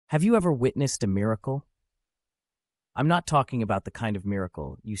Have you ever witnessed a miracle? I'm not talking about the kind of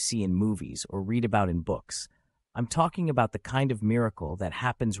miracle you see in movies or read about in books. I'm talking about the kind of miracle that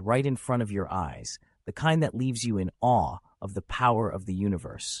happens right in front of your eyes, the kind that leaves you in awe of the power of the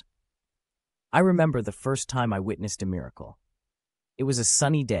universe. I remember the first time I witnessed a miracle. It was a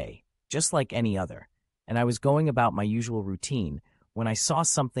sunny day, just like any other, and I was going about my usual routine when I saw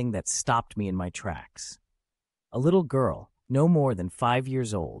something that stopped me in my tracks. A little girl, no more than 5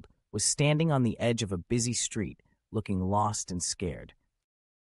 years old, was standing on the edge of a busy street, looking lost and scared.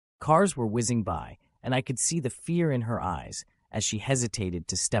 Cars were whizzing by, and I could see the fear in her eyes as she hesitated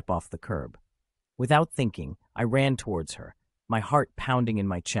to step off the curb. Without thinking, I ran towards her, my heart pounding in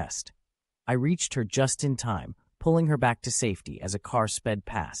my chest. I reached her just in time, pulling her back to safety as a car sped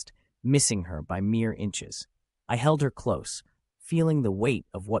past, missing her by mere inches. I held her close, feeling the weight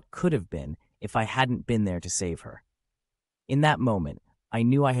of what could have been if I hadn't been there to save her. In that moment, I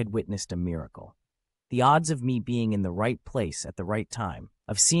knew I had witnessed a miracle. The odds of me being in the right place at the right time,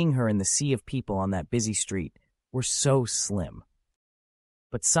 of seeing her in the sea of people on that busy street, were so slim.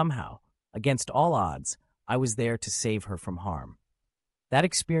 But somehow, against all odds, I was there to save her from harm. That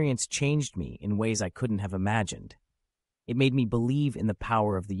experience changed me in ways I couldn't have imagined. It made me believe in the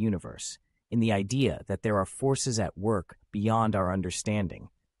power of the universe, in the idea that there are forces at work beyond our understanding.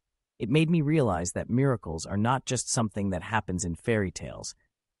 It made me realize that miracles are not just something that happens in fairy tales,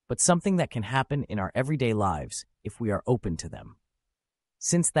 but something that can happen in our everyday lives if we are open to them.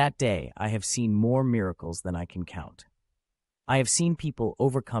 Since that day, I have seen more miracles than I can count. I have seen people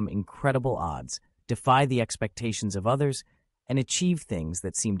overcome incredible odds, defy the expectations of others, and achieve things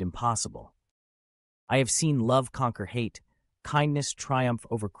that seemed impossible. I have seen love conquer hate, kindness triumph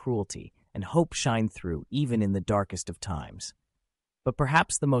over cruelty, and hope shine through even in the darkest of times. But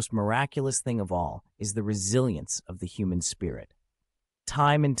perhaps the most miraculous thing of all is the resilience of the human spirit.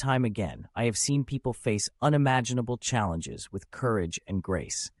 Time and time again, I have seen people face unimaginable challenges with courage and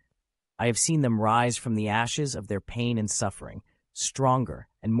grace. I have seen them rise from the ashes of their pain and suffering, stronger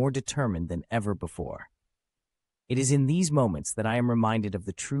and more determined than ever before. It is in these moments that I am reminded of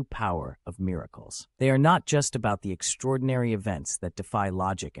the true power of miracles. They are not just about the extraordinary events that defy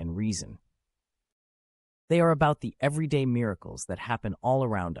logic and reason. They are about the everyday miracles that happen all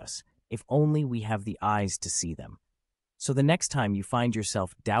around us, if only we have the eyes to see them. So the next time you find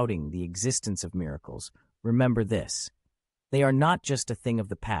yourself doubting the existence of miracles, remember this. They are not just a thing of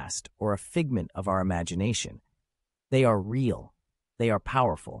the past or a figment of our imagination. They are real, they are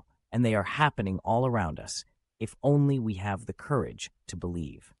powerful, and they are happening all around us, if only we have the courage to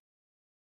believe.